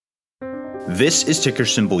This is Ticker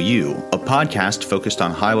Symbol U, a podcast focused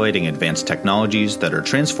on highlighting advanced technologies that are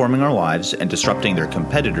transforming our lives and disrupting their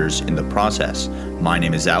competitors in the process. My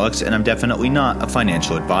name is Alex, and I'm definitely not a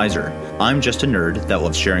financial advisor. I'm just a nerd that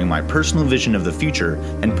loves sharing my personal vision of the future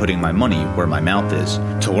and putting my money where my mouth is.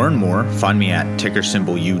 To learn more, find me at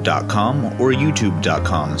tickersymbolu.com or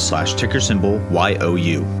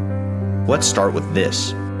youtube.com/tickersymbol-YOU. Let's start with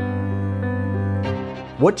this.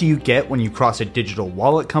 What do you get when you cross a digital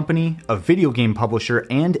wallet company, a video game publisher,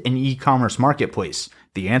 and an e-commerce marketplace?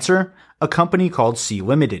 The answer? A company called Sea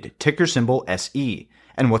Limited, ticker symbol SE.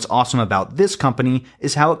 And what's awesome about this company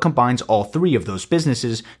is how it combines all three of those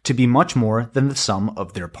businesses to be much more than the sum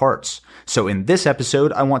of their parts. So in this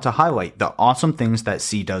episode, I want to highlight the awesome things that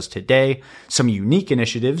Sea does today, some unique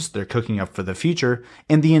initiatives they're cooking up for the future,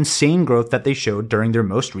 and the insane growth that they showed during their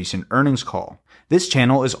most recent earnings call. This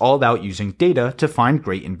channel is all about using data to find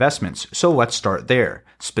great investments, so let's start there,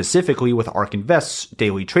 specifically with ARK Invest's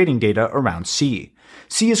daily trading data around Sea.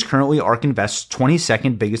 Sea is currently ARK Invest's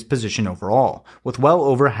 22nd biggest position overall, with well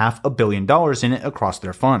over $500 million in it across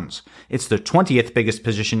their funds. It's the 20th biggest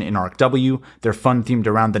position in ARKW, their fund themed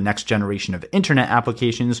around the next generation of internet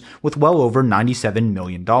applications, with well over $97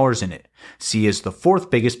 million in it. Sea is the 4th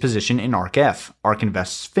biggest position in ARKF, ARK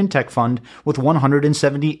Invest's fintech fund, with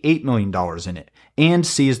 $178 million in it. And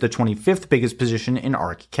Sea is the 25th biggest position in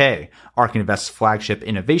ARKK, ARK Invest's flagship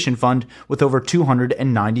innovation fund, with over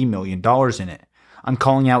 $290 million in it. I'm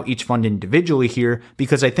calling out each fund individually here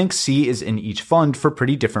because I think Sea is in each fund for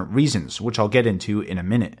pretty different reasons, which I'll get into in a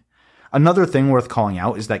minute. Another thing worth calling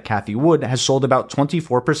out is that Cathie Wood has sold about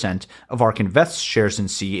 24% of ARK Invest's shares in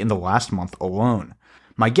Sea in the last month alone.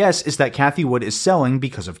 My guess is that Cathie Wood is selling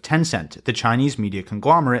because of Tencent, the Chinese media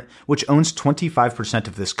conglomerate, which owns 25%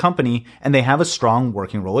 of this company, and they have a strong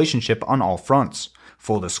working relationship on all fronts.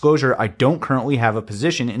 Full disclosure, I don't currently have a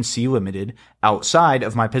position in Sea Limited outside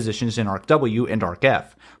of my positions in ARKW and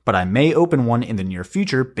ARKF, but I may open one in the near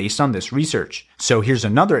future based on this research. So here's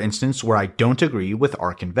another instance where I don't agree with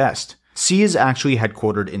ARK Invest. Sea is actually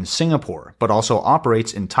headquartered in Singapore, but also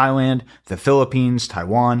operates in Thailand, the Philippines,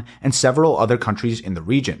 Taiwan, and several other countries in the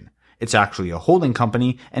region. It's actually a holding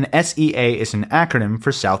company, and SEA is an acronym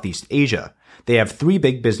for Southeast Asia. They have 3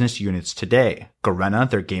 big business units today: Garena,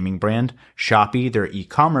 their gaming brand, Shopee, their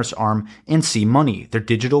e-commerce arm, and Sea Money, their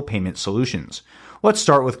digital payment solutions. Let's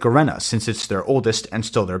start with Garena, since it's their oldest and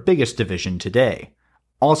still their biggest division today.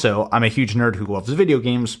 Also, I'm a huge nerd who loves video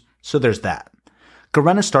games, so there's that.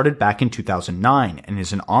 Garena started back in 2009 and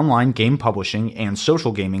is an online game publishing and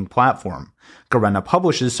social gaming platform. Garena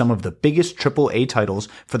publishes some of the biggest AAA titles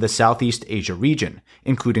for the Southeast Asia region,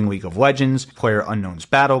 including League of Legends, PlayerUnknown's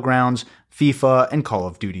Battlegrounds, FIFA, and Call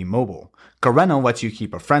of Duty Mobile. Garena lets you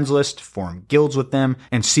keep a friends list, form guilds with them,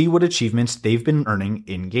 and see what achievements they've been earning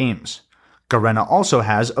in games. Garena also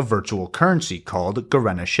has a virtual currency called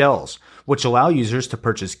Garena Shells, which allow users to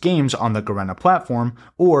purchase games on the Garena platform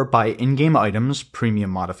or buy in-game items, premium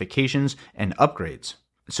modifications, and upgrades.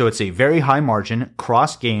 So it's a very high-margin,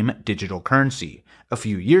 cross-game digital currency. A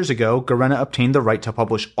few years ago, Garena obtained the right to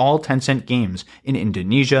publish all Tencent games in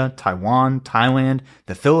Indonesia, Taiwan, Thailand,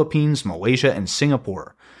 the Philippines, Malaysia, and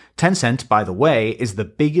Singapore. Tencent, by the way, is the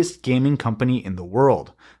biggest gaming company in the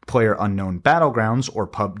world. PlayerUnknown Battlegrounds, or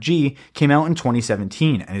PUBG, came out in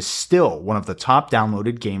 2017 and is still one of the top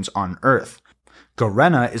downloaded games on Earth.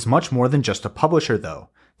 Garena is much more than just a publisher, though.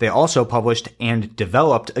 They also published and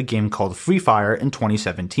developed a game called Free Fire in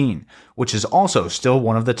 2017, which is also still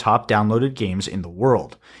one of the top downloaded games in the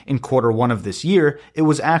world. In Q1 of this year, it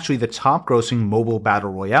was actually the top grossing mobile battle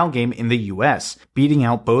royale game in the US, beating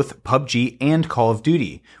out both PUBG and Call of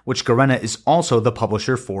Duty, which Garena is also the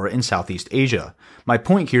publisher for in Southeast Asia. My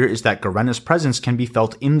point here is that Garena's presence can be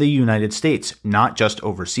felt in the United States, not just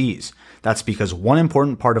overseas. That's because one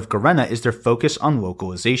important part of Garena is their focus on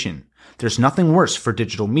localization. There's nothing worse for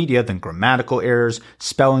digital media than grammatical errors,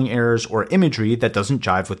 spelling errors, or imagery that doesn't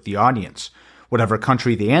jive with the audience. Whatever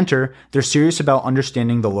country they enter, they're serious about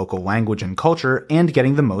understanding the local language and culture and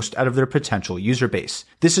getting the most out of their potential user base.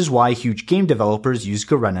 This is why huge game developers use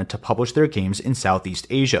Garena to publish their games in Southeast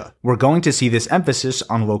Asia. We're going to see this emphasis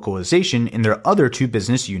on localization in their other 2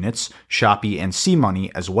 business units, Shopee and Sea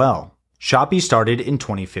Money, as well. Shopee started in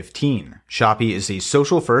 2015. Shopee is a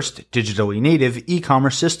social-first, digitally native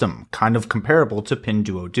e-commerce system, kind of comparable to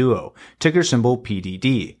Pinduoduo, ticker symbol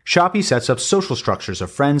PDD. Shopee sets up social structures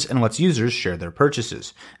of friends and lets users share their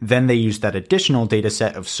purchases. Then they use that additional data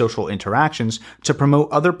set of social interactions to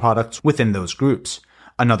promote other products within those groups.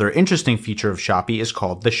 Another interesting feature of Shopee is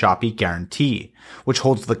called the Shopee Guarantee, which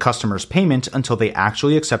holds the customer's payment until they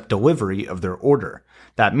actually accept delivery of their order.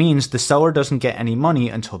 That means the seller doesn't get any money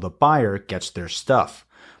until the buyer gets their stuff.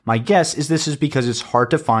 My guess is this is because it's hard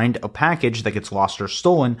to find a package that gets lost or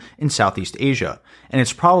stolen in Southeast Asia, and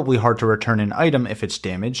it's probably hard to return an item if it's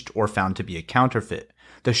damaged or found to be a counterfeit.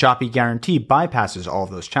 The Shopee guarantee bypasses all of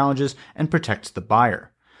those challenges and protects the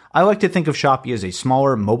buyer. I like to think of Shopee as a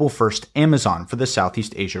smaller, mobile-first Amazon for the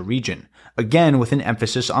Southeast Asia region, again with an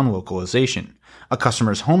emphasis on localization. A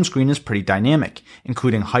customer's home screen is pretty dynamic,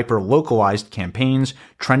 including hyper-localized campaigns,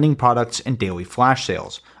 trending products, and daily flash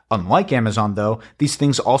sales. Unlike Amazon, though, these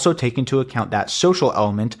things also take into account that social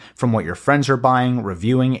element from what your friends are buying,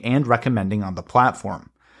 reviewing, and recommending on the platform.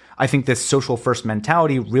 I think this social-first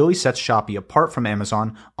mentality really sets Shopee apart from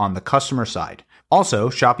Amazon on the customer side. Also,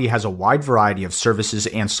 Shopee has a wide variety of services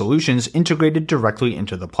and solutions integrated directly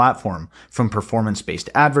into the platform, from performance-based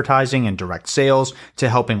advertising and direct sales to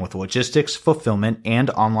helping with logistics, fulfillment, and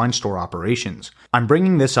online store operations. I'm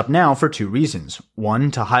bringing this up now for two reasons.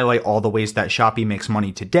 One, to highlight all the ways that Shopee makes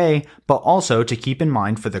money today, but also to keep in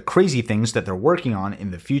mind for the crazy things that they're working on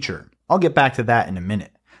in the future. I'll get back to that in a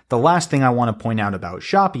minute. The last thing I want to point out about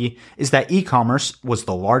Shopee is that e-commerce was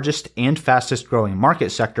the largest and fastest growing market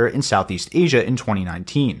sector in Southeast Asia in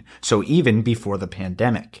 2019, so even before the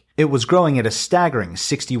pandemic. It was growing at a staggering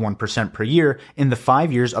 61% per year in the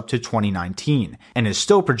 5 years up to 2019, and is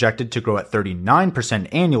still projected to grow at 39%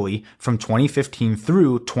 annually from 2015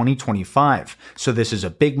 through 2025. So this is a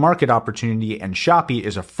big market opportunity, and Shopee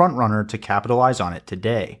is a frontrunner to capitalize on it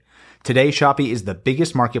today. Today, Shopee is the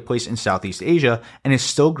biggest marketplace in Southeast Asia and is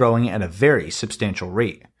still growing at a very substantial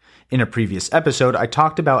rate. In a previous episode, I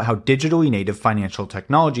talked about how digitally native financial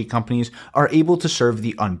technology companies are able to serve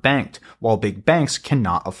the unbanked, while big banks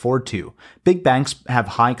cannot afford to. Big banks have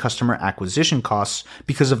high customer acquisition costs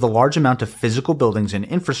because of the large amount of physical buildings and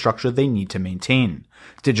infrastructure they need to maintain.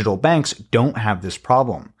 Digital banks don't have this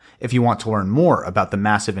problem. If you want to learn more about the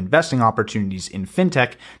massive investing opportunities in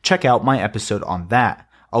fintech, check out my episode on that.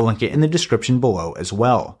 I'll link it in the description below as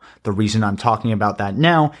well. The reason I'm talking about that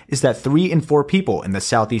now is that 3 in 4 people in the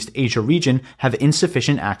Southeast Asia region have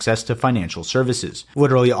insufficient access to financial services.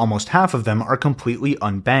 Literally almost half of them are completely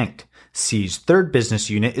unbanked. Sea's third business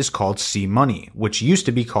unit is called Sea Money, which used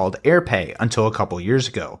to be called AirPay until a couple years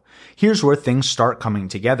ago. Here's where things start coming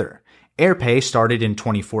together. AirPay started in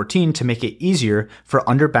 2014 to make it easier for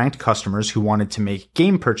underbanked customers who wanted to make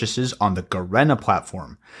game purchases on the Garena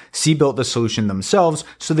platform. Sea built the solution themselves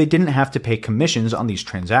so they didn't have to pay commissions on these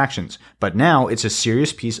transactions, but now it's a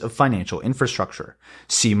serious piece of financial infrastructure.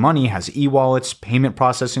 Sea Money has e-wallets, payment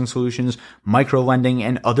processing solutions, micro-lending,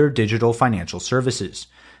 and other digital financial services.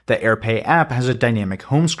 The AirPay app has a dynamic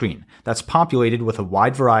home screen that's populated with a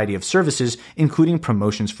wide variety of services, including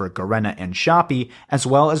promotions for Garena and Shopee, as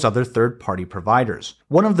well as other third-party providers.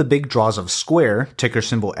 One of the big draws of Square, ticker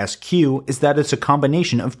symbol SQ, is that it's a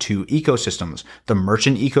combination of two ecosystems, the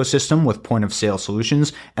merchant ecosystem with point-of-sale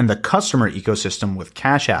solutions and the customer ecosystem with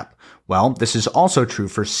Cash App. Well, this is also true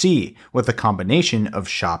for Sea, with a combination of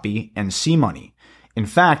Shopee and Sea Money. In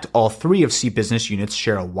fact, all 3 of Sea business units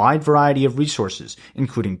share a wide variety of resources,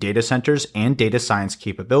 including data centers and data science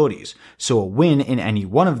capabilities, so a win in any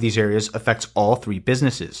one of these areas affects all 3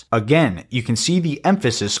 businesses. Again, you can see the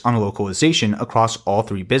emphasis on localization across all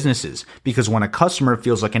 3 businesses, because when a customer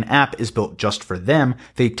feels like an app is built just for them,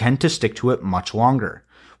 they tend to stick to it much longer.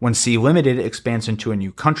 When Sea Limited expands into a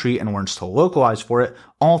new country and learns to localize for it,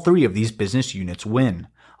 all 3 of these business units win.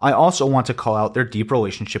 I also want to call out their deep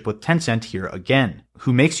relationship with Tencent here again,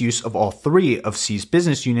 who makes use of all 3 of Sea's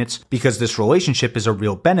business units because this relationship is a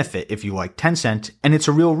real benefit if you like Tencent, and it's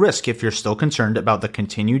a real risk if you're still concerned about the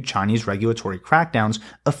continued Chinese regulatory crackdowns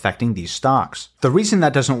affecting these stocks. The reason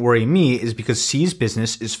that doesn't worry me is because Sea's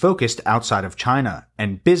business is focused outside of China,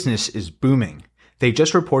 and business is booming. They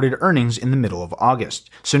just reported earnings in the middle of August,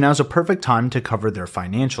 so now's a perfect time to cover their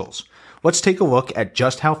financials. Let's take a look at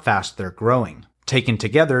just how fast they're growing. Taken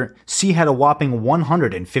together, Sea had a whopping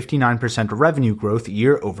 159% revenue growth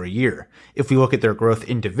year over year. If we look at their growth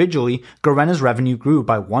individually, Garena's revenue grew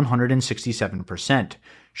by 167%.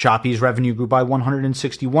 Shopee's revenue grew by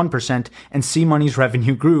 161%, and Sea Money's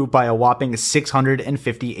revenue grew by a whopping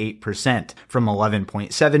 658%, from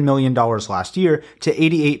 $11.7 million last year to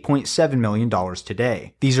 $88.7 million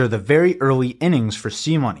today. These are the very early innings for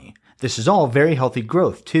Sea Money. This is all very healthy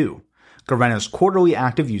growth, too. Garena's quarterly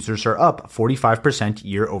active users are up 45%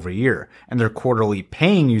 year over year, and their quarterly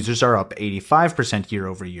paying users are up 85% year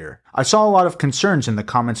over year. I saw a lot of concerns in the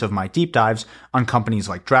comments of my deep dives on companies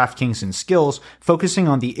like DraftKings and Skills, focusing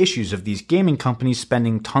on the issues of these gaming companies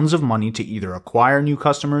spending tons of money to either acquire new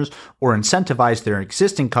customers or incentivize their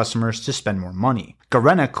existing customers to spend more money.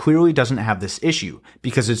 Garena clearly doesn't have this issue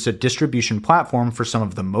because it's a distribution platform for some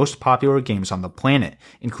of the most popular games on the planet,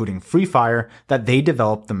 including Free Fire, that they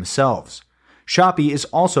developed themselves. Shopee is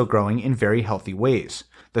also growing in very healthy ways.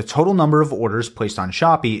 The total number of orders placed on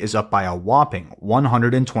Shopee is up by a whopping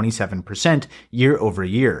 127% year over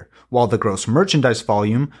year, while the gross merchandise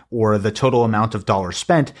volume, or the total amount of dollars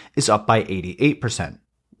spent, is up by 88%.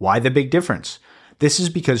 Why the big difference? This is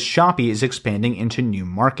because Shopee is expanding into new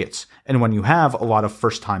markets, and when you have a lot of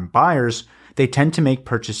first-time buyers, they tend to make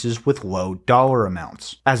purchases with low dollar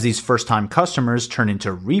amounts. As these first-time customers turn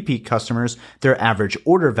into repeat customers, their average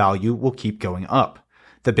order value will keep going up.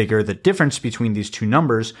 The bigger the difference between these two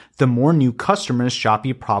numbers, the more new customers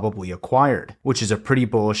Shopee probably acquired, which is a pretty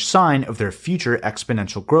bullish sign of their future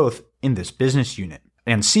exponential growth in this business unit.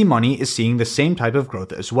 And C-Money is seeing the same type of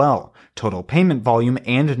growth as well. Total payment volume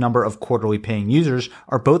and number of quarterly paying users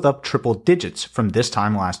are both up triple digits from this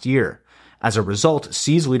time last year. As a result,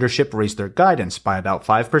 C's leadership raised their guidance by about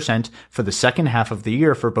 5% for the second half of the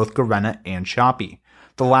year for both Garena and Shopee.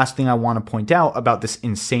 The last thing I want to point out about this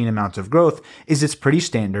insane amount of growth is it's pretty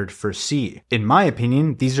standard for C. In my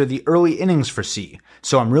opinion, these are the early innings for C,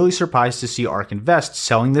 so I'm really surprised to see ARK Invest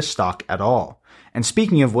selling this stock at all. And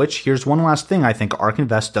speaking of which, here's one last thing I think ARK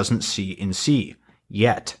Invest doesn't see in C.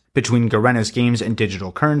 Yet. Between Garena's games and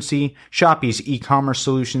digital currency, Shopee's e-commerce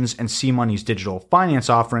solutions, and C-Money's digital finance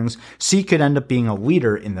offerings, C could end up being a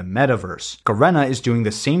leader in the metaverse. Garena is doing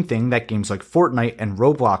the same thing that games like Fortnite and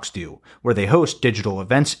Roblox do, where they host digital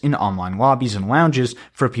events in online lobbies and lounges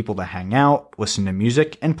for people to hang out, listen to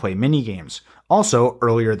music, and play minigames. Also,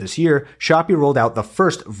 earlier this year, Shopee rolled out the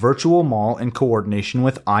first virtual mall in coordination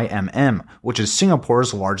with IMM, which is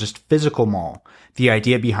Singapore's largest physical mall. The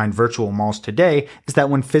idea behind virtual malls today is that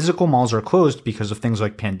when physical malls are closed because of things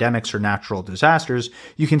like pandemics or natural disasters,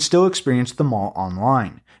 you can still experience the mall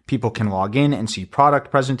online. People can log in and see product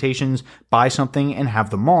presentations, buy something, and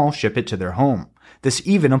have the mall ship it to their home. This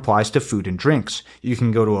even applies to food and drinks. You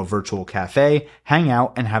can go to a virtual cafe, hang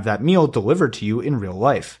out, and have that meal delivered to you in real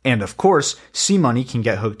life. And of course, C-Money can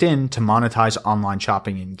get hooked in to monetize online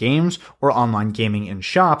shopping in games or online gaming in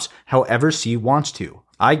shops however C wants to.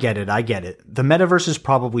 I get it. The metaverse is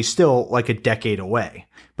probably still like a decade away.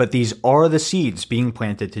 But these are the seeds being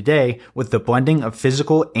planted today with the blending of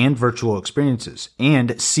physical and virtual experiences.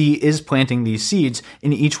 And C is planting these seeds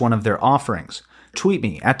in each one of their offerings. Tweet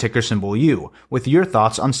me at tickersymbol with your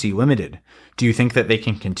thoughts on C Limited. Do you think that they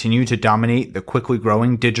can continue to dominate the quickly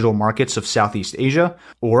growing digital markets of Southeast Asia?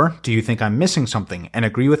 Or do you think I'm missing something and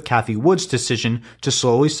agree with Cathie Wood's decision to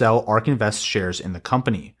slowly sell ARK Invest shares in the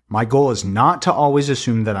company? My goal is not to always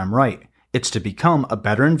assume that I'm right. It's to become a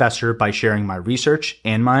better investor by sharing my research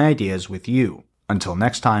and my ideas with you. Until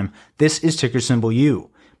next time, this is Ticker Symbol U.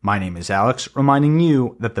 My name is Alex, reminding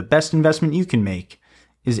you that the best investment you can make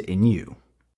is in you.